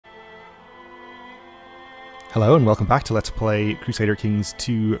Hello and welcome back to Let's Play Crusader Kings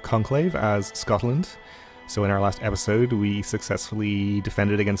 2 Conclave as Scotland. So in our last episode we successfully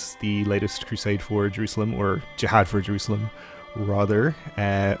defended against the latest crusade for Jerusalem, or jihad for Jerusalem rather.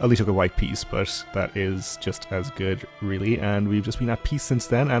 Only took a white peace, but that is just as good really, and we've just been at peace since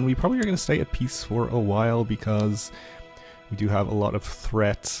then, and we probably are going to stay at peace for a while because we do have a lot of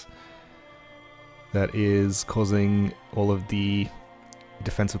threat that is causing all of the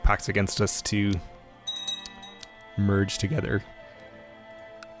defensive pacts against us to merge together,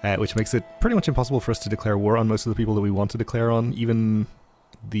 which makes it pretty much impossible for us to declare war on most of the people that we want to declare on. Even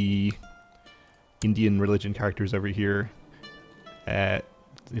the Indian religion characters over here,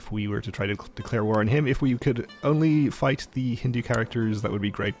 if we were to try to declare war on him, if we could only fight the Hindu characters, that would be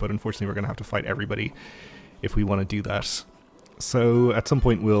great, but unfortunately we're going to have to fight everybody if we want to do that. So at some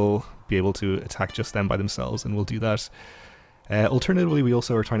point we'll be able to attack just them by themselves, and we'll do that. Alternatively, we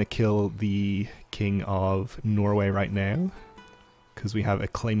also are trying to kill the King of Norway right now, because we have a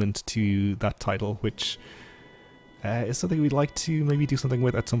claimant to that title, which is something we'd like to maybe do something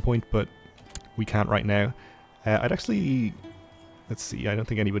with at some point, but we can't right now. I'd actually... let's see, I don't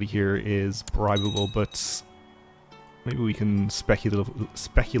think anybody here is bribable, but maybe we can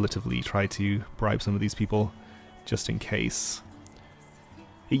speculatively try to bribe some of these people, just in case.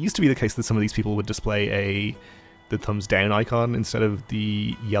 It used to be the case that some of these people would display the thumbs down icon instead of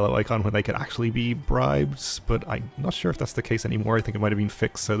the yellow icon when they could actually be bribed, but I'm not sure if that's the case anymore. I think it might have been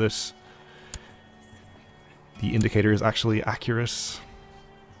fixed so that the indicator is actually accurate.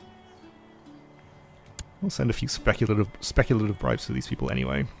 We'll send a few speculative bribes to these people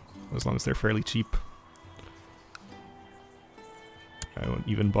anyway, as long as they're fairly cheap. I won't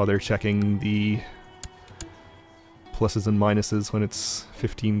even bother checking the pluses and minuses when it's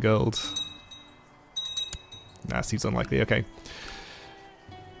 15 gold. Nah, seems unlikely. Okay.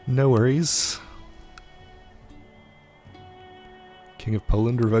 No worries. King of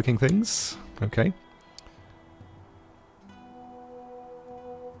Poland revoking things. Okay.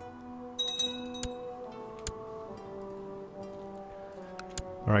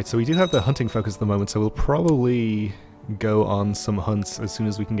 Alright, so we do have the hunting focus at the moment, so we'll probably go on some hunts as soon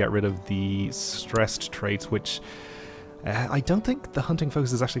as we can get rid of the stressed traits, which I don't think the hunting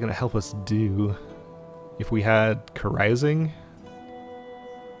focus is actually going to help us do. If we had carousing,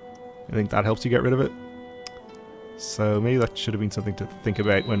 I think that helps you get rid of it. So maybe that should have been something to think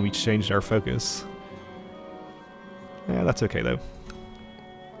about when we changed our focus. Yeah, that's okay though.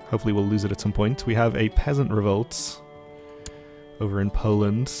 Hopefully we'll lose it at some point. We have a peasant revolt over in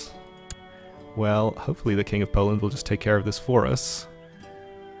Poland. Well, hopefully the King of Poland will just take care of this for us.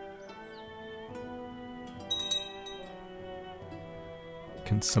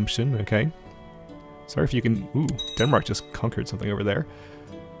 Consumption, okay. Sorry if you can... ooh, Denmark just conquered something over there.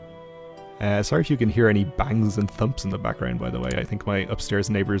 Sorry if you can hear any bangs and thumps in the background, by the way. I think my upstairs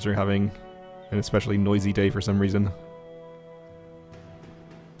neighbors are having an especially noisy day for some reason.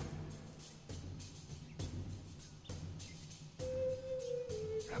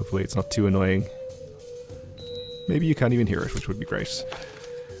 Hopefully it's not too annoying. Maybe you can't even hear it, which would be great.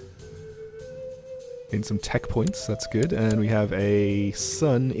 In some tech points, that's good. And we have a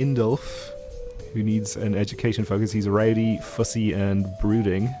son, Indulf, who needs an education focus. He's rowdy, fussy, and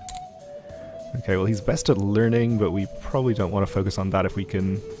brooding. Okay, well he's best at learning, but we probably don't want to focus on that if we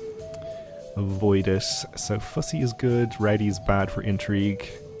can avoid it. So fussy is good, rowdy is bad for intrigue.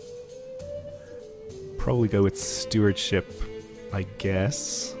 Probably go with stewardship, I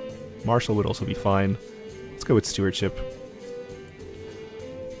guess. Marshal would also be fine. Let's go with stewardship.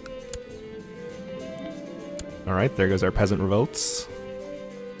 Alright, there goes our peasant revolts.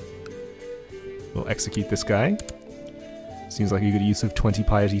 We'll execute this guy. Seems like a good use of 20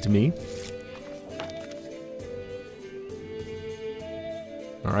 piety to me.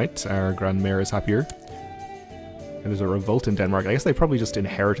 Alright, our Grand Mayor is happier. And there's a revolt in Denmark. I guess they probably just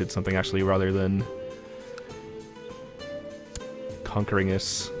inherited something actually rather than conquering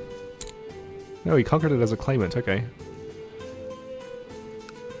it. No, he conquered it as a claimant, okay.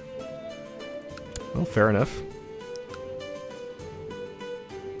 Well, fair enough.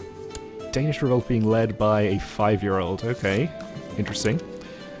 Danish revolt being led by a 5-year-old. Okay, interesting.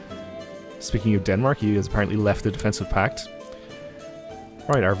 Speaking of Denmark, he has apparently left the defensive pact.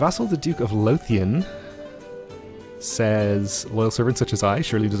 Right, our vassal, the Duke of Lothian, says, loyal servants such as I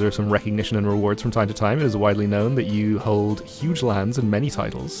surely deserve some recognition and rewards from time to time. It is widely known that you hold huge lands and many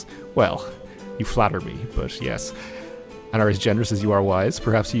titles. Well, you flatter me, but yes. And are as generous as you are wise.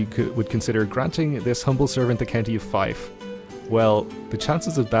 Perhaps you would consider granting this humble servant the county of Fife. Well, the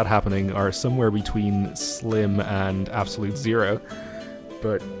chances of that happening are somewhere between slim and absolute zero,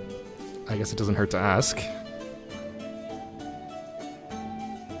 but I guess it doesn't hurt to ask.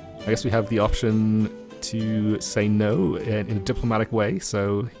 I guess we have the option to say no in a diplomatic way,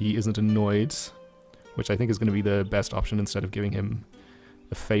 so he isn't annoyed, which I think is going to be the best option instead of giving him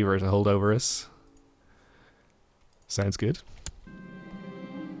a favor to hold over us. Sounds good.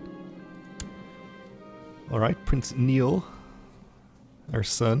 Alright, Prince Neil, our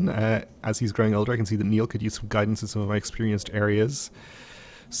son. As he's growing older, I can see that Neil could use some guidance in some of my experienced areas.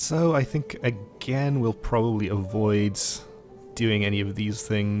 So I think, again, we'll probably avoid doing any of these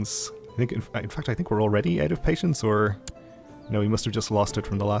things. I think, in fact, I think we're already out of patience, or... No, he must have just lost it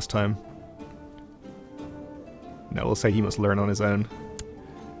from the last time. No, we'll say he must learn on his own.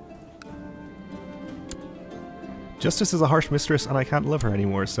 Justice is a harsh mistress, and I can't love her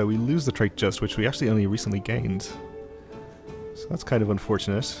anymore, so we lose the trait Just, which we actually only recently gained. So that's kind of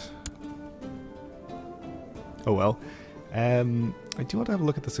unfortunate. Oh well. I do want to have a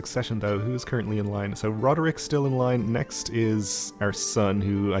look at the succession, though. Who is currently in line? So Roderick's still in line. Next is our son,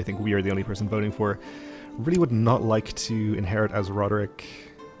 who I think we are the only person voting for. Really would not like to inherit as Roderick,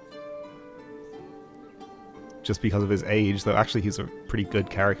 just because of his age, though actually he's a pretty good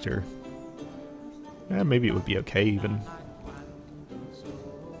character. Maybe it would be okay, even.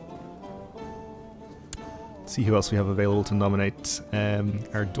 Let's see who else we have available to nominate.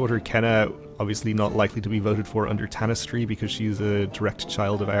 Our daughter Kenna, obviously not likely to be voted for under Tanistry because she's a direct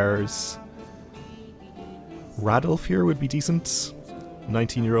child of ours. Radolf here would be decent.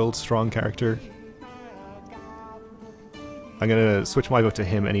 19-year-old, strong character. I'm gonna switch my vote to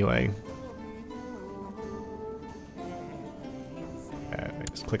him anyway.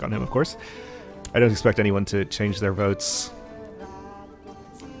 Just click on him, of course. I don't expect anyone to change their votes.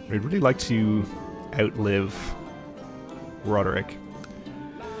 I'd really like to outlive Roderick.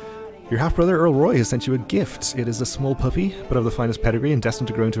 Your half-brother Earl Roy has sent you a gift. It is a small puppy, but of the finest pedigree and destined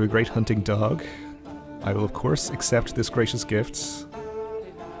to grow into a great hunting dog. I will, of course, accept this gracious gift.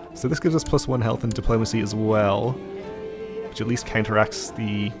 So this gives us +1 health and diplomacy as well, which at least counteracts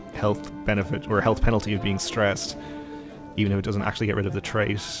the health benefit, or health penalty of being stressed, even if it doesn't actually get rid of the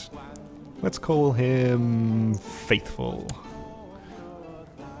trait. Let's call him Faithful.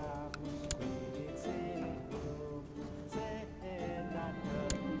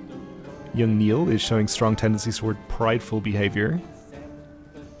 Young Neil is showing strong tendencies toward prideful behavior.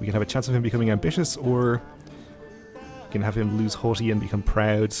 We can have a chance of him becoming ambitious, or we can have him lose haughty and become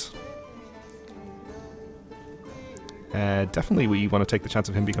proud. Definitely we want to take the chance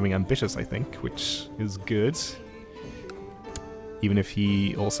of him becoming ambitious, I think, which is good. Even if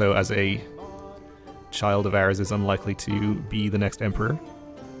he also, as a child of ours, is unlikely to be the next emperor.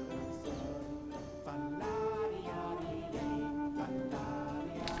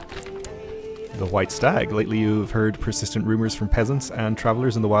 The White Stag. Lately you've heard persistent rumors from peasants and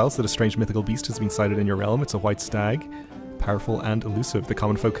travelers in the wilds that a strange mythical beast has been sighted in your realm. It's a white stag, powerful and elusive. The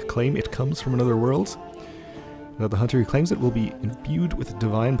common folk claim it comes from another world. Now the hunter who claims it will be imbued with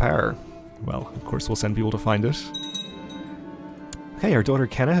divine power. Well, of course we'll send people to find it. Okay, our daughter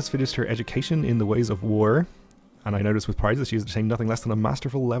Kenna has finished her education in the ways of war, and I notice with pride that she has attained nothing less than a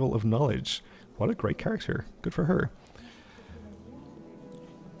masterful level of knowledge. What a great character. Good for her.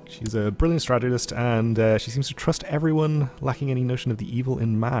 She's a brilliant strategist, and she seems to trust everyone, lacking any notion of the evil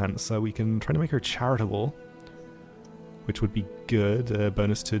in man, so we can try to make her charitable, which would be good.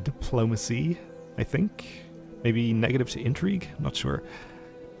 Bonus to diplomacy, I think. Maybe negative to intrigue? Not sure.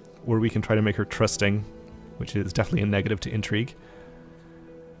 Or we can try to make her trusting, which is definitely a negative to intrigue.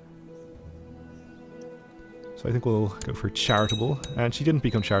 So I think we'll go for charitable. And she didn't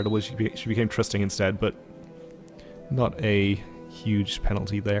become charitable, she became trusting instead, but not a huge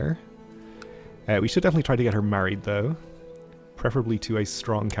penalty there. We should definitely try to get her married, though. Preferably to a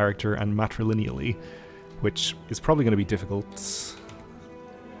strong character and matrilineally, which is probably going to be difficult.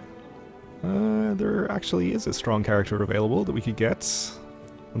 There actually is a strong character available that we could get.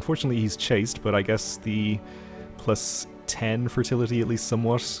 Unfortunately, he's chaste, but I guess the +10 fertility at least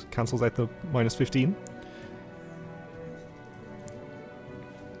somewhat cancels out the -15.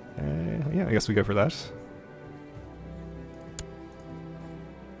 Yeah, I guess we go for that.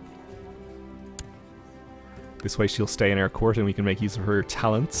 This way she'll stay in our court and we can make use of her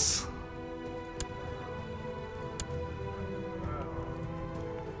talents.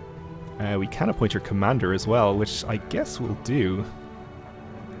 We can appoint her commander as well, which I guess we'll do.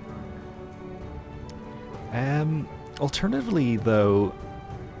 Alternatively, though,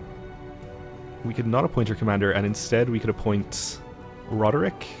 we could not appoint her commander, and instead we could appoint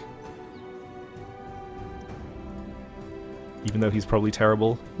Roderick. Even though he's probably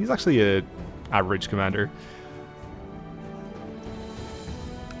terrible. He's actually a average commander.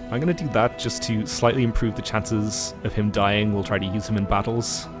 I'm going to do that just to slightly improve the chances of him dying. We'll try to use him in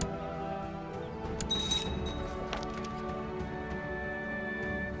battles.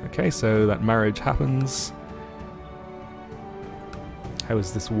 Okay, so that marriage happens. How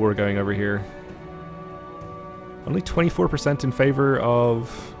is this war going over here? Only 24% in favor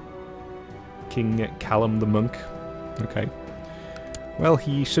of King Callum the Monk. Okay. Well,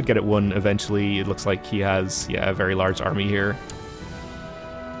 he should get it won eventually. It looks like he has, yeah, a very large army here.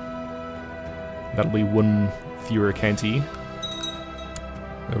 That'll be one fewer county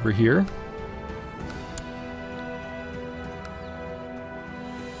over here.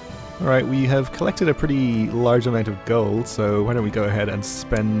 Alright, we have collected a pretty large amount of gold, so why don't we go ahead and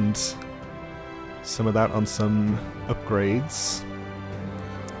spend some of that on some upgrades.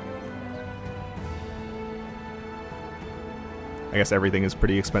 I guess everything is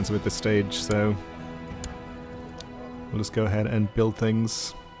pretty expensive at this stage, so we'll just go ahead and build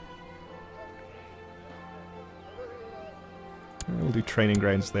things. We'll do training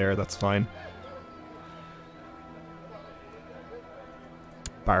grounds there, that's fine.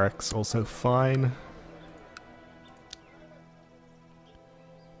 Barracks also fine.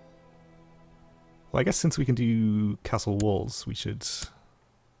 Well, I guess since we can do castle walls, we should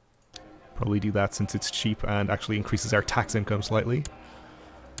probably do that since it's cheap and actually increases our tax income slightly.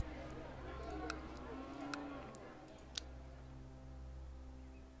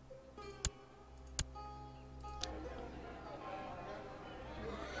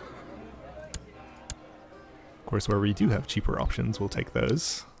 Of course, where we do have cheaper options, we'll take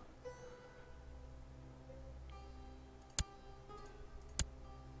those.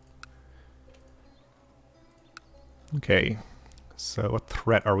 Okay, so what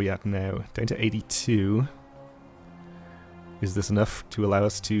threat are we at now? Down to 82. Is this enough to allow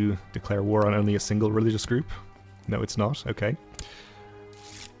us to declare war on only a single religious group? No, it's not. Okay.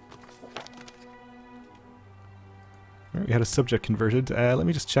 Right, we had a subject converted. Let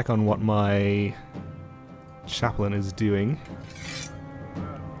me just check on what my chaplain is doing.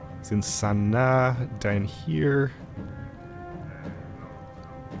 It's in Sanaa, down here.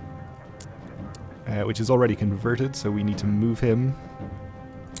 Which is already converted, so we need to move him.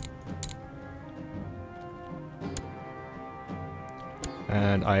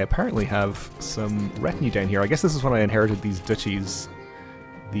 And I apparently have some retinue down here. I guess this is when I inherited these duchies.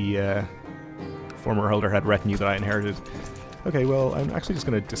 The former holder had retinue that I inherited. Okay, well, I'm actually just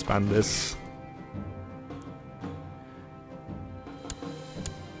going to disband this.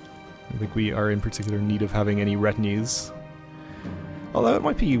 I don't think we are in particular need of having any retinues. Although it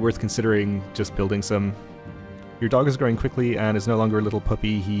might be worth considering just building some. Your dog is growing quickly and is no longer a little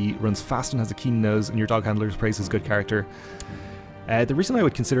puppy. He runs fast and has a keen nose, and your dog handlers praise his good character. The reason I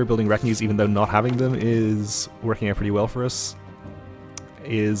would consider building retinues, even though not having them is working out pretty well for us,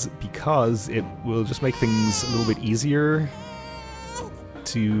 is because it will just make things a little bit easier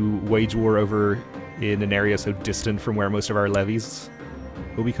to wage war over in an area so distant from where most of our levies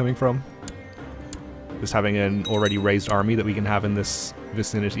will be coming from. Just having an already raised army that we can have in this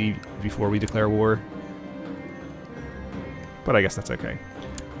vicinity before we declare war. But I guess that's okay.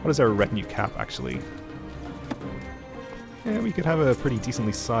 What is our retinue cap, actually? Yeah, we could have a pretty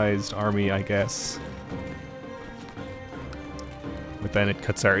decently sized army, I guess. But then it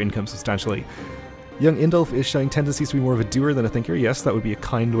cuts our income substantially. Young Indolf is showing tendencies to be more of a doer than a thinker. Yes, that would be a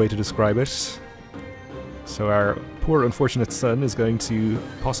kind way to describe it. So our poor unfortunate son is going to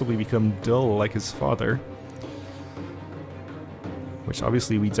possibly become dull like his father. Which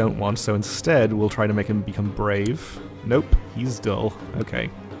obviously we don't want, so instead we'll try to make him become brave. Nope, he's dull. Okay.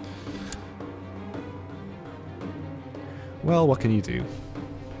 Well, what can you do?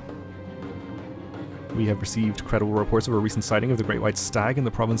 We have received credible reports of a recent sighting of the great white stag in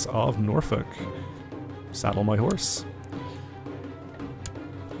the province of Norfolk. Saddle my horse.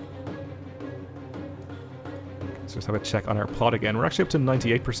 Let's just have a check on our plot again. We're actually up to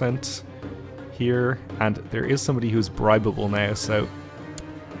 98% here, and there is somebody who's bribable now, so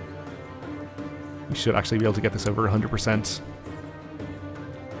we should actually be able to get this over 100%.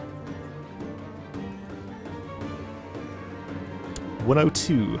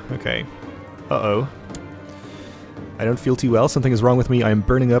 $102, okay. Uh-oh. I don't feel too well, something is wrong with me, I am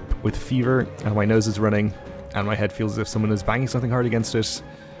burning up with fever, and my nose is running, and my head feels as if someone is banging something hard against it.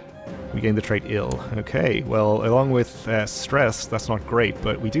 We gain the trait ill. Okay, well, along with stress, that's not great,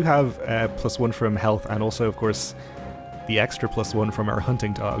 but we do have +1 from health, and also, of course, the extra +1 from our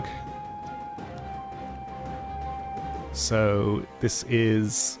hunting dog. So this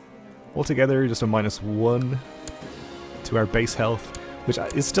is altogether just a -1 to our base health, which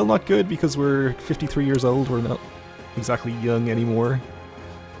is still not good because we're 53 years old, we're not exactly young anymore,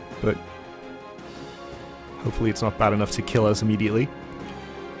 but hopefully it's not bad enough to kill us immediately.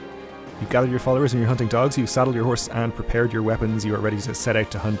 You've gathered your followers and your hunting dogs, you've saddled your horse and prepared your weapons. You are ready to set out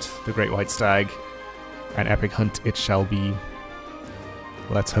to hunt the Great White Stag. An epic hunt it shall be.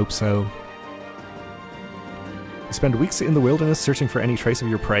 Let's hope so. You spend weeks in the wilderness searching for any trace of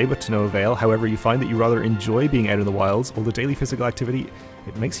your prey, but to no avail. However, you find that you rather enjoy being out in the wilds. All the daily physical activity,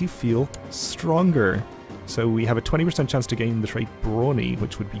 it makes you feel stronger. So we have a 20% chance to gain the trait Brawny,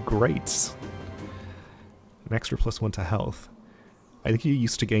 which would be great. An extra +1 to health. I think you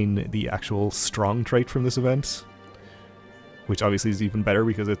used to gain the actual strong trait from this event, which obviously is even better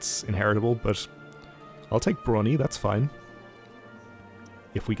because it's inheritable, but I'll take Brawny, that's fine.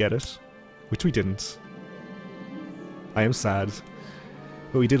 If we get it, which we didn't. I am sad,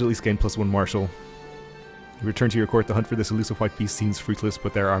 but we did at least gain +1 martial. You return to your court. The hunt for this elusive white beast seems fruitless,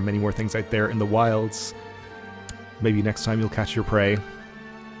 but there are many more things out there in the wilds. Maybe next time you'll catch your prey.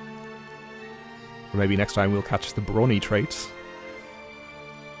 Or maybe next time we'll catch the Brawny trait.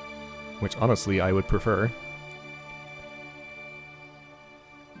 Which, honestly, I would prefer.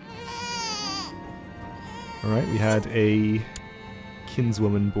 Alright, we had a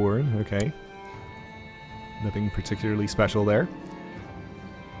kinswoman born, okay. Nothing particularly special there.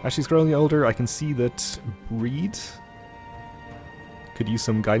 As she's growing older, I can see that Breed could use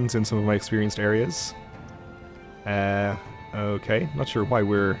some guidance in some of my experienced areas. Okay, not sure why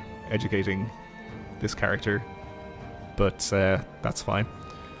we're educating this character, but that's fine.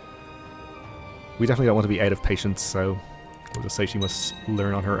 We definitely don't want to be out of patience, so we'll just say she must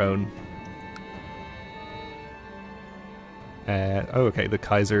learn on her own. Oh, okay, the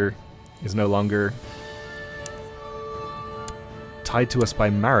Kaiser is no longer tied to us by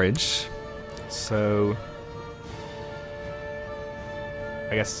marriage, so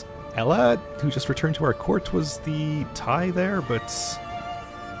I guess Ella, who just returned to our court, was the tie there, but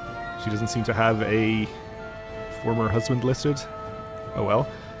she doesn't seem to have a former husband listed. Oh well.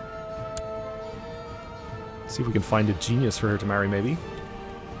 See if we can find a genius for her to marry, maybe.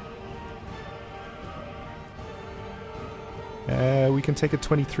 We can take a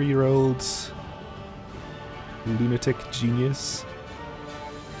 23-year-old lunatic genius.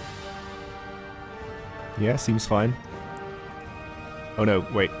 Yeah, seems fine. Oh no,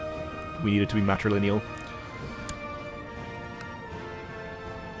 wait. We need it to be matrilineal.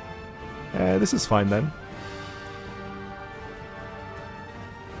 This is fine then.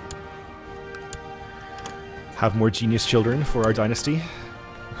 Have more genius children for our dynasty.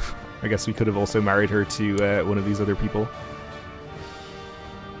 I guess we could have also married her to one of these other people.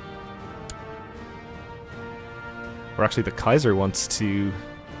 Or actually the Kaiser wants to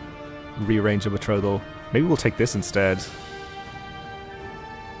rearrange a betrothal. Maybe we'll take this instead.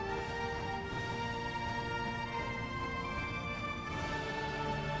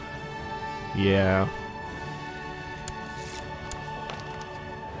 Yeah.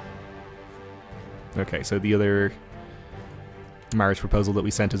 Okay, so the other marriage proposal that we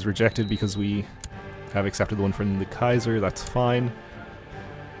sent is rejected because we have accepted the one from the Kaiser. That's fine.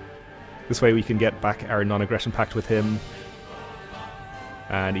 This way we can get back our non-aggression pact with him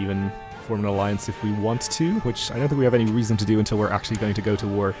and even form an alliance if we want to, which I don't think we have any reason to do until we're actually going to go to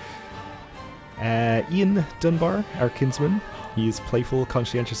war. Ian Dunbar, our kinsman. He is playful,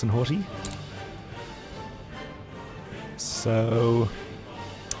 conscientious, and haughty. So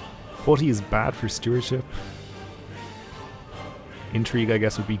haughty is bad for stewardship. Intrigue, I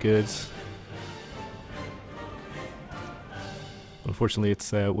guess, would be good. Unfortunately,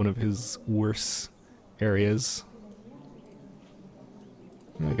 it's one of his worse areas.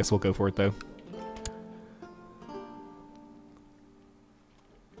 I guess we'll go for it, though.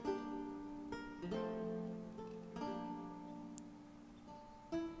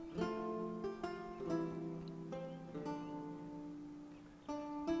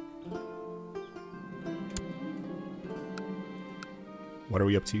 What are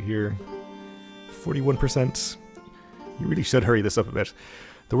we up to here? 41%. You really should hurry this up a bit.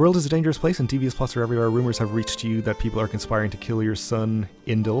 The world is a dangerous place and devious plots are everywhere. Rumors have reached you that people are conspiring to kill your son,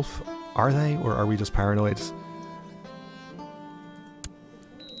 Indulf. Are they, or are we just paranoid?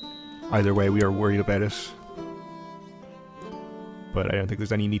 Either way, we are worried about it. But I don't think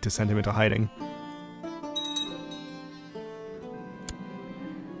there's any need to send him into hiding.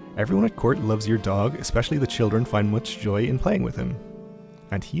 Everyone at court loves your dog, especially the children find much joy in playing with him.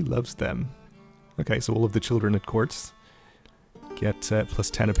 And he loves them. Okay, so all of the children at courts get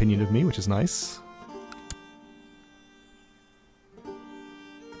 +10 opinion of me, which is nice.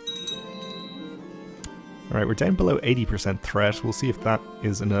 Alright, we're down below 80% threat. We'll see if that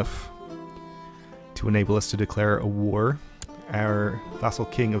is enough to enable us to declare a war. Our vassal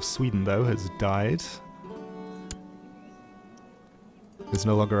king of Sweden, though, has died. is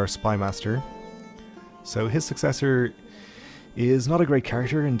no longer our spy master. So his successor is not a great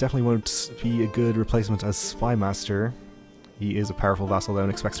character and definitely won't be a good replacement as spy master. He is a powerful vassal though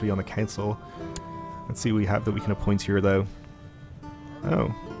and expects to be on the council. Let's see what we have that we can appoint here though. Oh,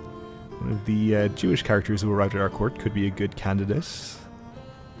 one of the Jewish characters who arrived at our court could be a good candidate.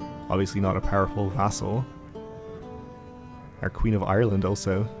 Obviously not a powerful vassal. Our Queen of Ireland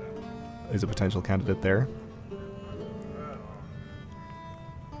also is a potential candidate there.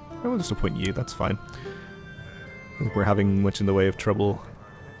 I will just appoint you, that's fine. I think we're having much in the way of trouble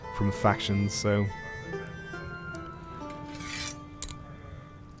from factions, so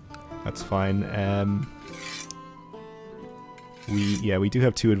that's fine. We do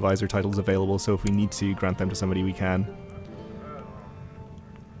have 2 advisor titles available, so if we need to grant them to somebody, we can.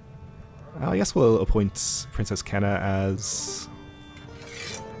 I guess we'll appoint Princess Kenna as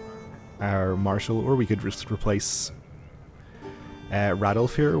our marshal, or we could just replace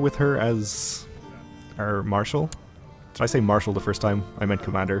Radolf here with her as our marshal. Did I say marshal the first time? I meant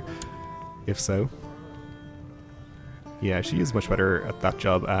commander, if so. Yeah, she is much better at that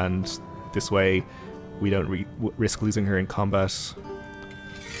job, and this way we don't risk losing her in combat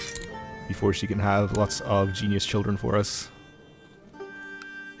before she can have lots of genius children for us.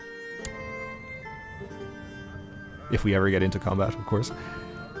 If we ever get into combat, of course.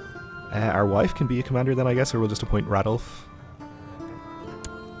 Our wife can be a commander then, I guess, or we'll just appoint Radolf.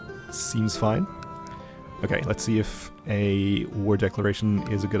 Seems fine. Okay, let's see if a war declaration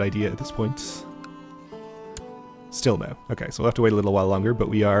is a good idea at this point. Still no. Okay, so we'll have to wait a little while longer, but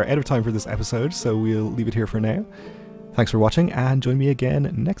we are out of time for this episode, so we'll leave it here for now. Thanks for watching, and join me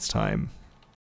again next time.